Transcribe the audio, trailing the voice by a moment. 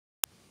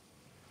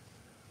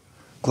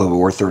Global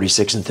War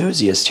 36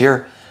 enthusiast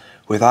here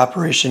with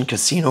Operation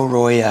Casino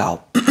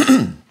Royale,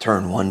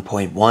 turn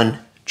 1.1,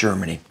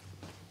 Germany.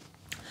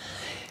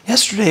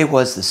 Yesterday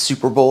was the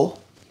Super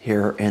Bowl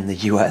here in the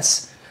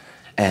U.S.,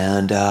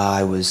 and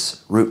I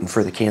was rooting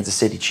for the Kansas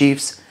City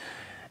Chiefs,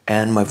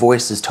 and my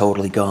voice is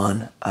totally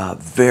gone.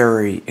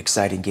 Very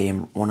exciting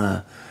game, one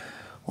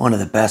of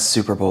the best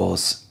Super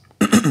Bowls.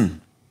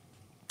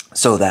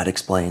 So that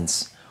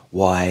explains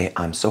why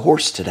I'm so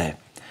hoarse today.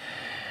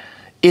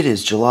 It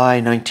is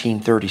July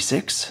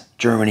 1936.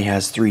 Germany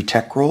has 3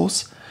 tech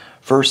rolls.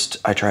 First,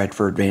 I tried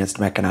for advanced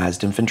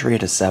mechanized infantry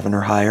at a 7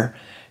 or higher.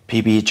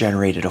 PB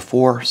generated a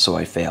 4, so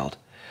I failed.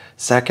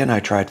 Second, I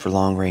tried for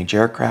long-range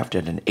aircraft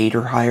at an 8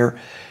 or higher.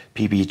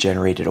 PB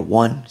generated a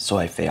 1, so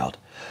I failed.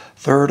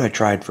 Third, I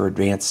tried for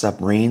advanced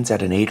submarines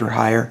at an 8 or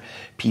higher.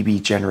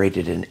 PB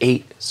generated an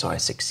 8, so I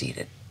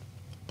succeeded.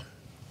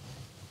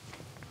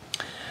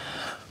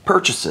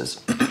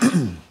 Purchases.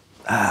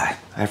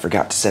 I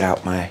forgot to set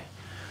out my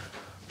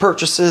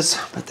purchases,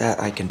 but that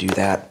I can do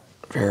that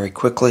very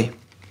quickly.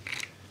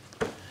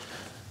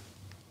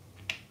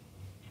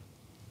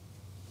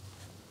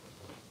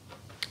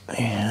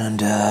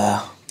 And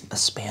a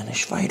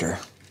Spanish fighter.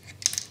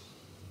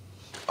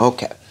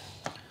 Okay.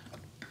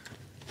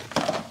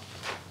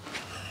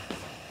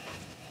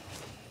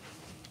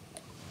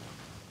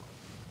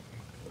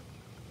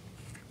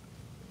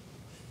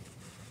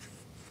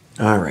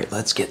 All right,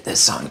 let's get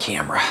this on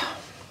camera.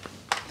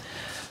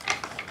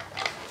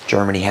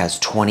 Germany has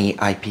 20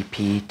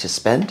 IPP to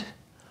spend.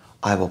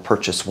 I will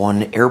purchase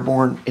 1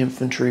 airborne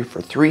infantry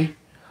for 3.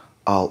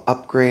 I'll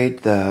upgrade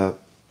the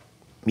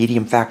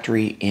medium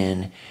factory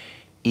in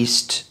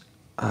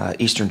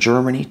Eastern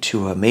Germany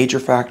to a major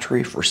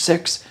factory for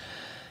 6.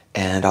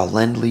 And I'll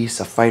lend lease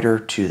a fighter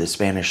to the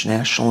Spanish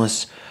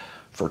nationalists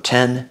for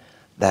 10.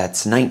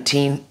 That's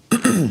 19,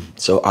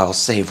 so I'll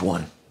save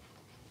 1.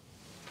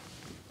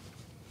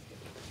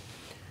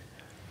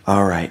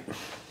 All right,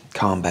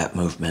 combat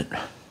movement.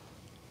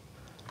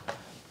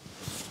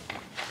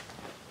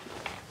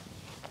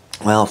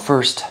 Well,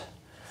 first,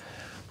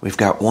 we've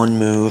got 1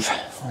 move.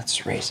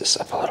 Let's raise this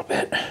up a little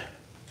bit.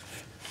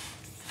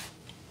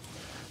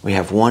 We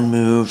have 1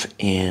 move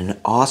in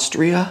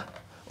Austria,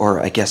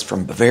 or I guess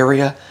from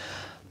Bavaria.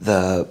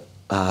 The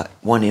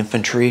 1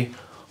 infantry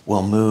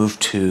will move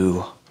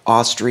to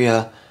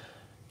Austria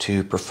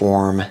to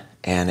perform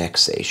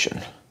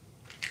annexation.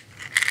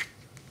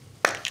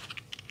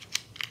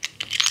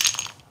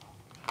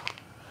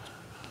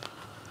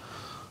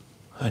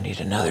 I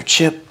need another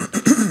chip.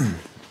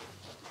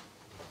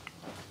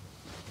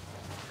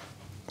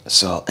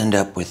 So I'll end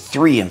up with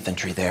 3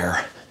 infantry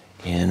there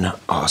in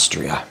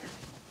Austria.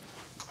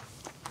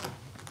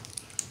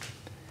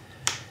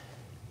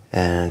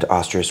 And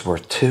Austria's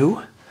worth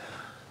 2.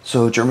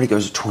 So Germany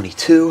goes to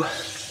 22.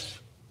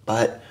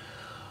 But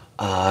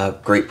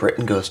Great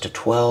Britain goes to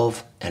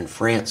 12. And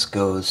France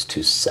goes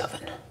to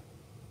 7.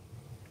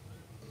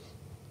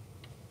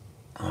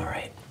 All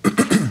right.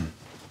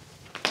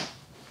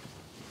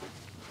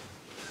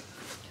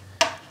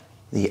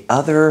 The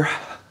other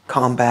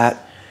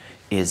combat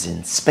is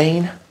in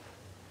Spain.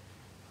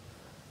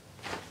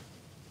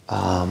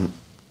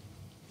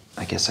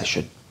 I guess I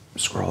should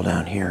scroll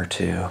down here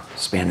to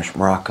Spanish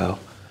Morocco.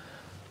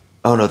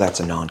 Oh no, that's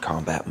a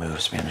non-combat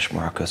move, Spanish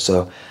Morocco.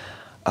 So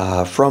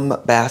from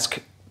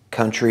Basque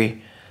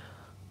country,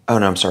 oh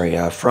no, I'm sorry,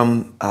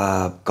 from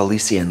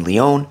Galicia and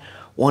Leon,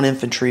 1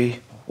 infantry,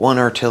 1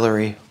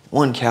 artillery,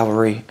 1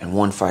 cavalry, and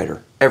 1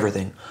 fighter.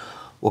 Everything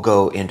will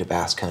go into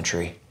Basque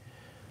country.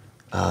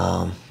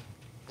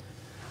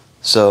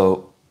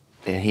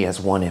 And he has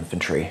 1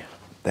 infantry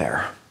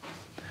there.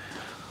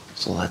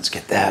 So let's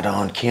get that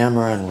on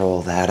camera and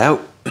roll that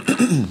out.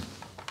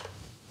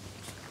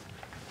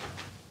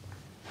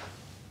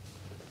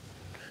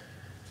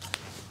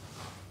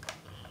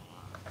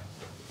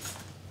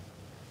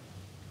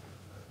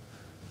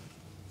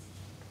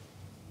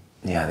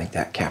 Yeah, I think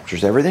that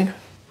captures everything.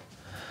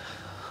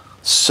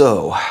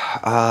 So,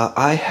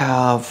 I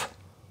have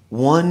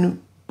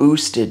 1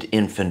 boosted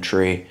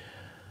infantry.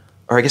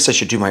 Or I guess I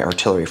should do my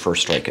artillery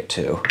first strike at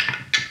 2.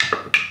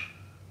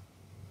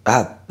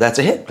 That's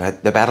a hit.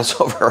 The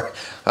battle's over.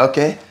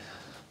 Okay.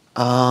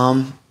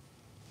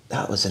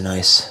 That was a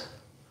nice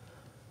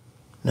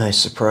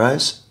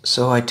surprise.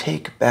 So I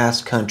take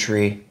Basque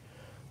Country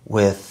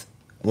with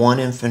 1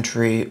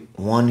 infantry,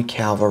 1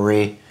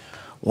 cavalry,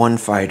 1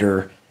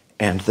 fighter,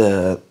 and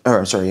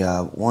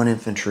 1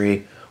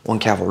 infantry, 1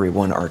 cavalry,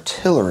 1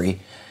 artillery,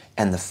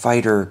 and the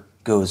fighter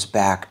goes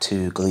back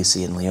to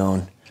Galicia and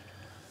Leon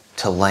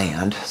to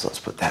land. So let's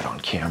put that on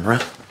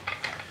camera.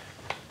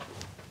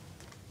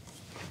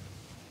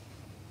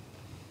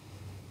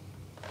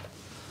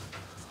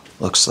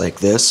 Looks like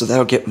this. So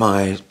that'll get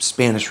my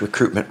Spanish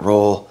recruitment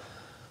roll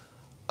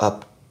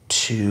up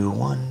to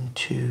 1,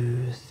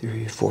 2,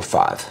 3, 4,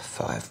 5.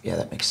 5. Yeah,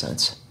 that makes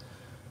sense.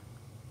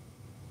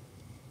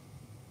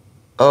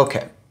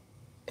 Okay.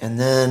 And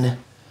then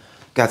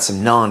got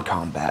some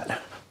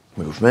non-combat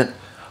movement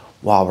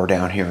while we're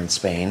down here in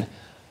Spain.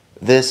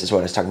 This is what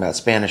I was talking about,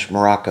 Spanish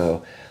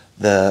Morocco.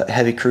 The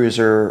heavy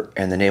cruiser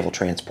and the naval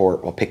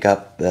transport will pick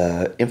up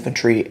the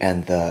infantry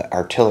and the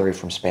artillery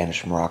from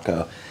Spanish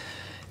Morocco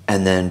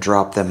and then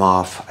drop them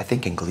off, I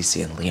think in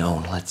Galicia and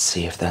Leon. Let's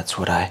see if that's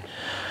what I...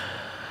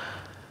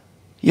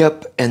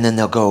 Yep, and then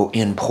they'll go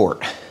in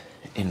port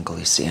in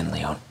Galicia and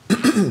Leon.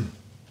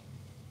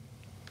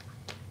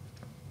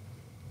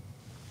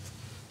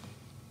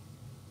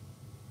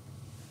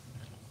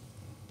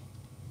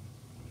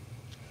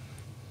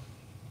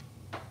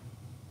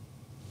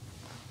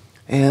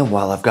 And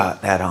while I've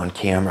got that on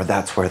camera,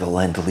 that's where the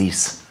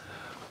Lend-Lease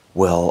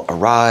will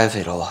arrive.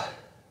 It'll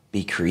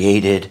be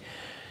created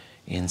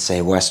in,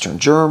 say, Western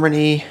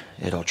Germany.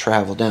 It'll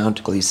travel down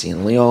to Galicia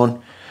and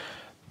Leon.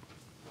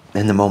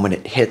 And the moment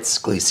it hits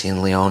Galicia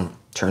and Leon,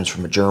 turns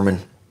from a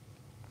German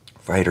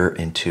fighter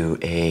into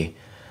a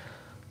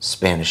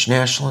Spanish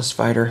nationalist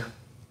fighter.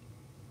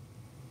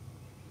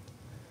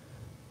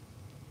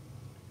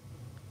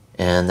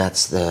 And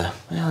that's the...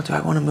 Well, do I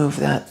want to move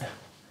that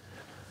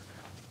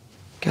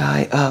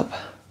guy up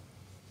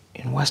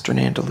in Western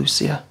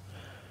Andalusia?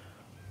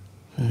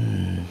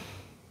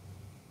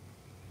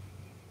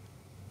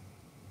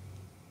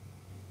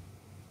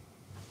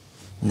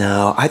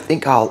 No, I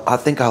think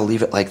I'll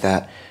leave it like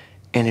that.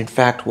 And in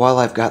fact, while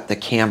I've got the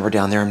camera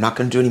down there, I'm not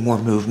going to do any more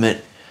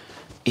movement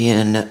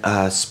in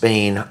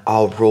Spain.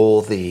 I'll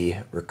roll the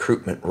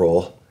recruitment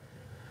roll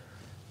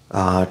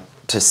to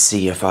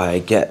see if I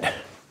get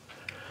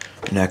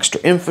an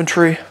extra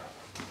infantry.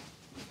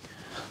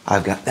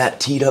 I've got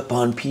that teed up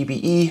on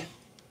PBE.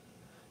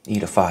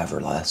 Need a 5 or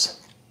less.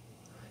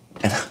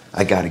 And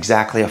I got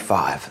exactly a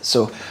 5.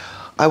 So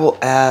I will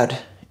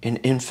add an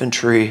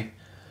infantry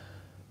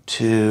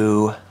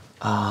to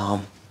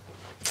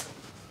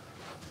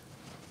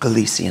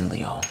Galicia and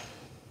Leon.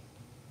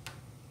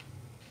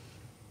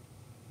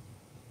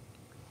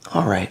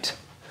 All right.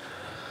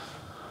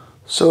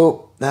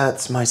 So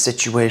that's my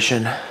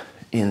situation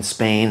in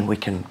Spain. We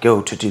can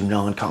go to do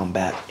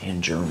non-combat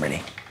in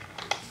Germany.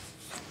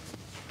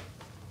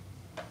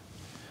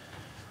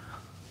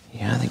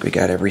 Yeah, I think we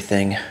got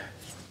everything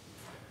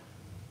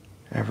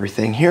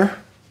here.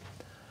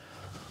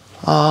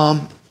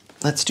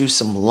 Let's do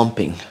some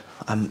lumping.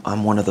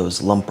 I'm one of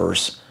those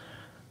lumpers.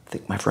 I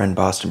think my friend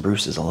Boston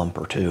Bruce is a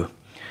lumper too.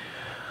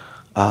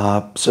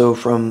 So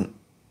from,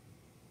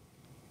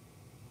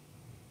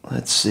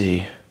 let's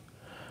see,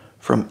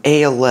 from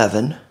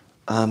A11,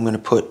 I'm going to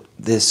put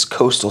this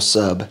coastal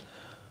sub,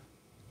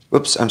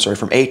 whoops, I'm sorry,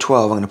 from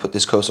A12, I'm going to put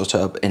this coastal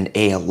sub in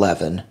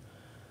A11.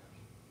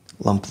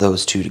 Lump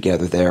those two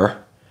together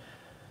there.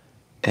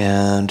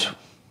 And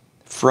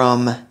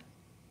from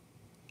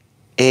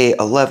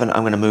A11,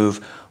 I'm going to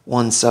move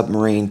one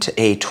submarine to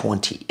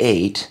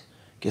A28.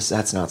 Guess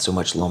that's not so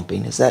much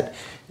lumping. Is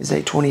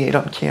A28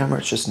 on camera?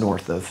 It's just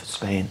north of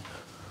Spain.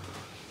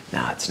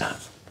 No, it's not.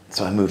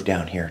 So I moved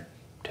down here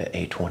to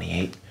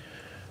A28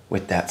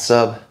 with that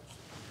sub.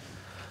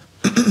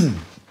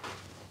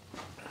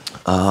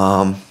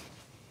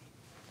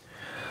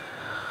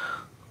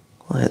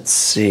 Let's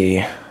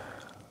see.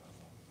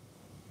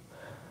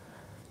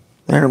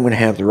 Then I'm going to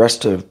have the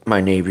rest of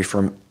my Navy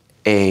from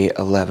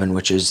A11,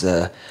 which is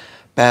the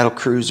battle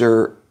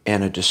cruiser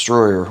and a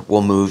destroyer,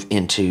 will move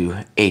into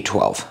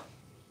A12.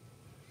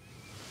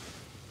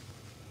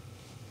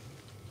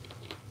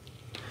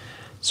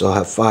 So I'll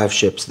have 5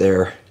 ships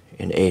there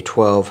in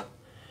A12,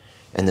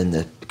 and then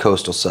the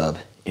coastal sub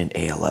in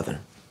A11.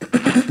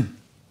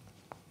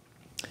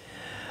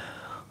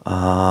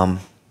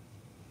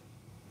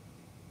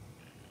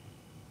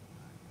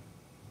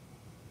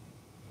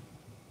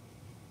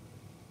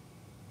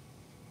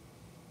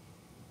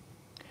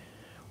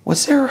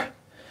 Was there...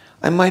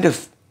 I might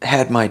have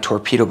had my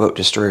torpedo boat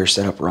destroyer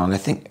set up wrong. I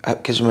think,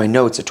 because in my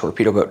notes, a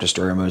torpedo boat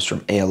destroyer moves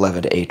from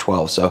A11 to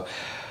A12. So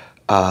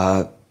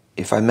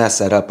if I mess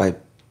that up,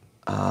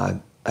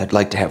 I'd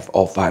like to have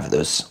all 5 of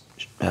those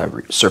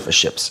surface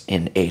ships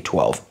in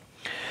A12.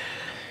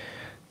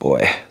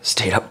 Boy,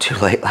 stayed up too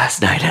late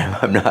last night.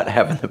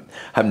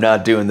 I'm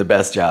not doing the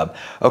best job.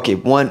 Okay,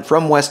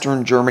 from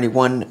Western Germany,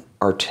 1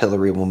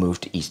 artillery will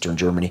move to Eastern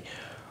Germany.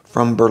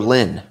 From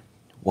Berlin,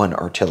 1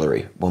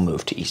 artillery will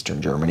move to Eastern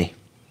Germany.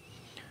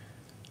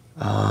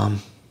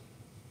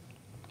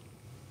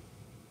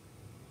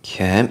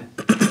 Okay.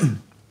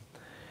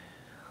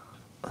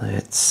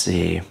 Let's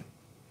see.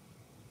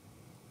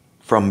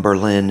 From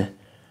Berlin,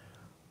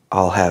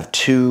 I'll have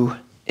 2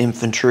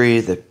 infantry,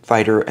 the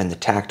fighter and the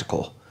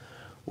tactical,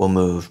 will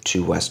move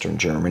to Western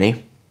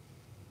Germany.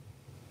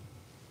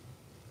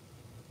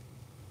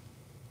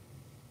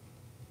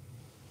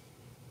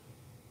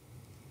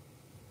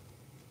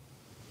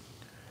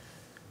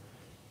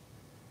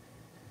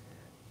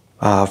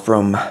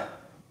 From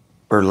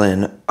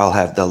Berlin, I'll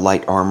have the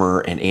light armor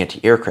and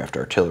anti-aircraft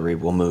artillery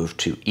will move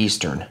to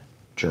Eastern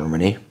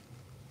Germany.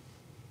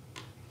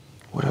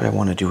 What do I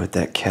want to do with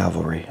that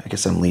cavalry? I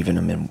guess I'm leaving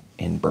them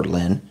in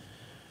Berlin.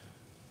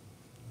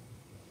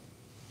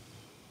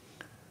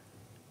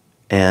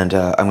 And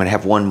I'm going to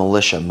have 1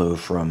 militia move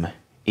from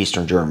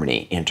Eastern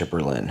Germany into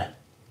Berlin.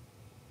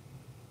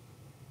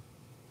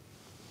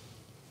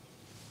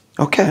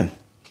 Okay,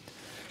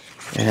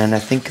 and I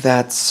think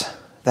that's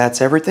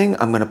everything.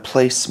 I'm going to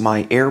place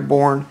my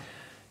airborne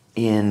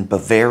in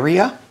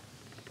Bavaria.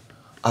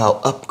 I'll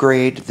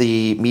upgrade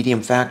the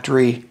medium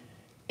factory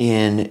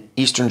in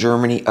Eastern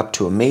Germany up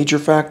to a major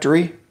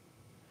factory.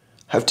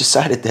 I've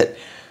decided that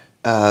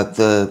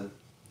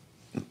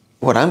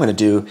what I'm going to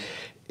do,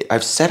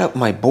 I've set up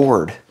my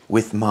board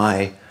with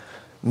my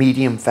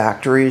medium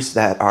factories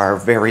that are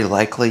very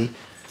likely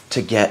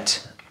to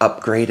get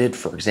upgraded.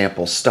 For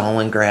example,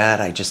 Stalingrad,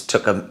 I just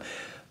took a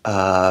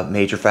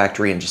major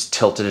factory and just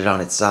tilted it on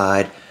its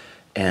side.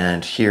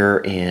 And here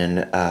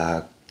in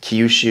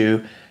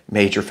Kyushu,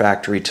 major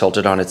factory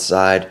tilted on its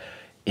side.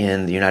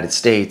 In the United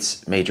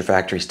States, major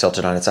factories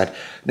tilted on its side.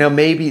 Now,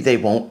 maybe they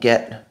won't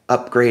get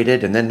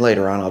upgraded, and then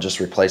later on I'll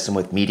just replace them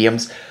with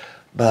mediums.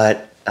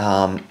 But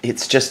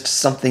it's just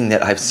something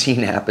that I've seen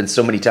happen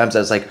so many times. I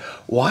was like,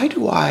 why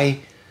do I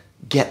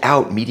get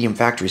out medium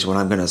factories when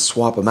I'm going to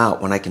swap them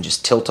out when I can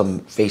just tilt them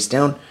face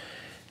down?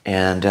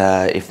 And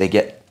if they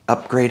get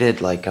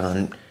upgraded, like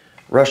on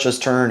Russia's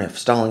turn, if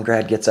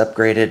Stalingrad gets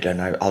upgraded,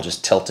 and I'll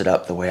just tilt it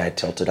up the way I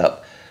tilted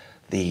up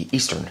the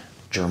Eastern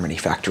Germany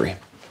factory.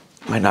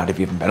 Might not have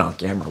even been on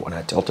camera when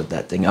I tilted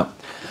that thing up.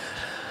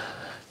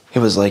 It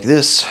was like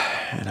this,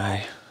 and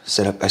I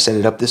set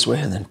it up this way,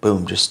 and then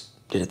boom, just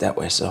did it that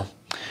way. So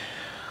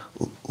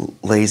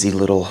lazy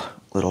little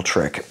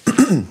trick.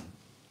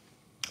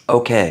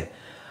 Okay,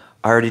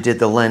 I already did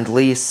the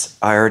Lend-Lease.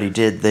 I already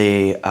did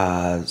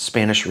the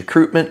Spanish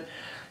recruitment.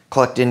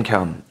 Collect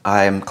income.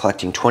 I'm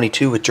collecting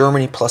 22 with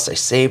Germany, plus I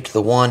saved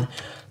the 1.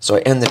 So I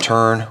end the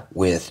turn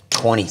with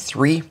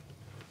 23.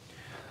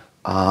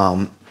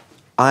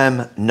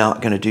 I'm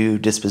not going to do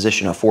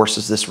disposition of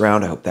forces this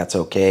round. I hope that's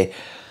okay.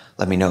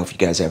 Let me know if you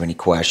guys have any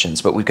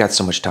questions. But we've got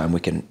so much time,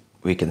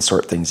 we can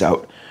sort things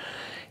out.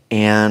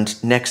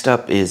 And next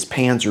up is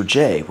Panzer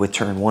J with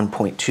turn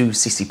 1.2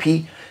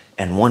 CCP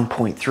and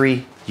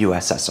 1.3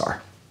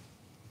 USSR.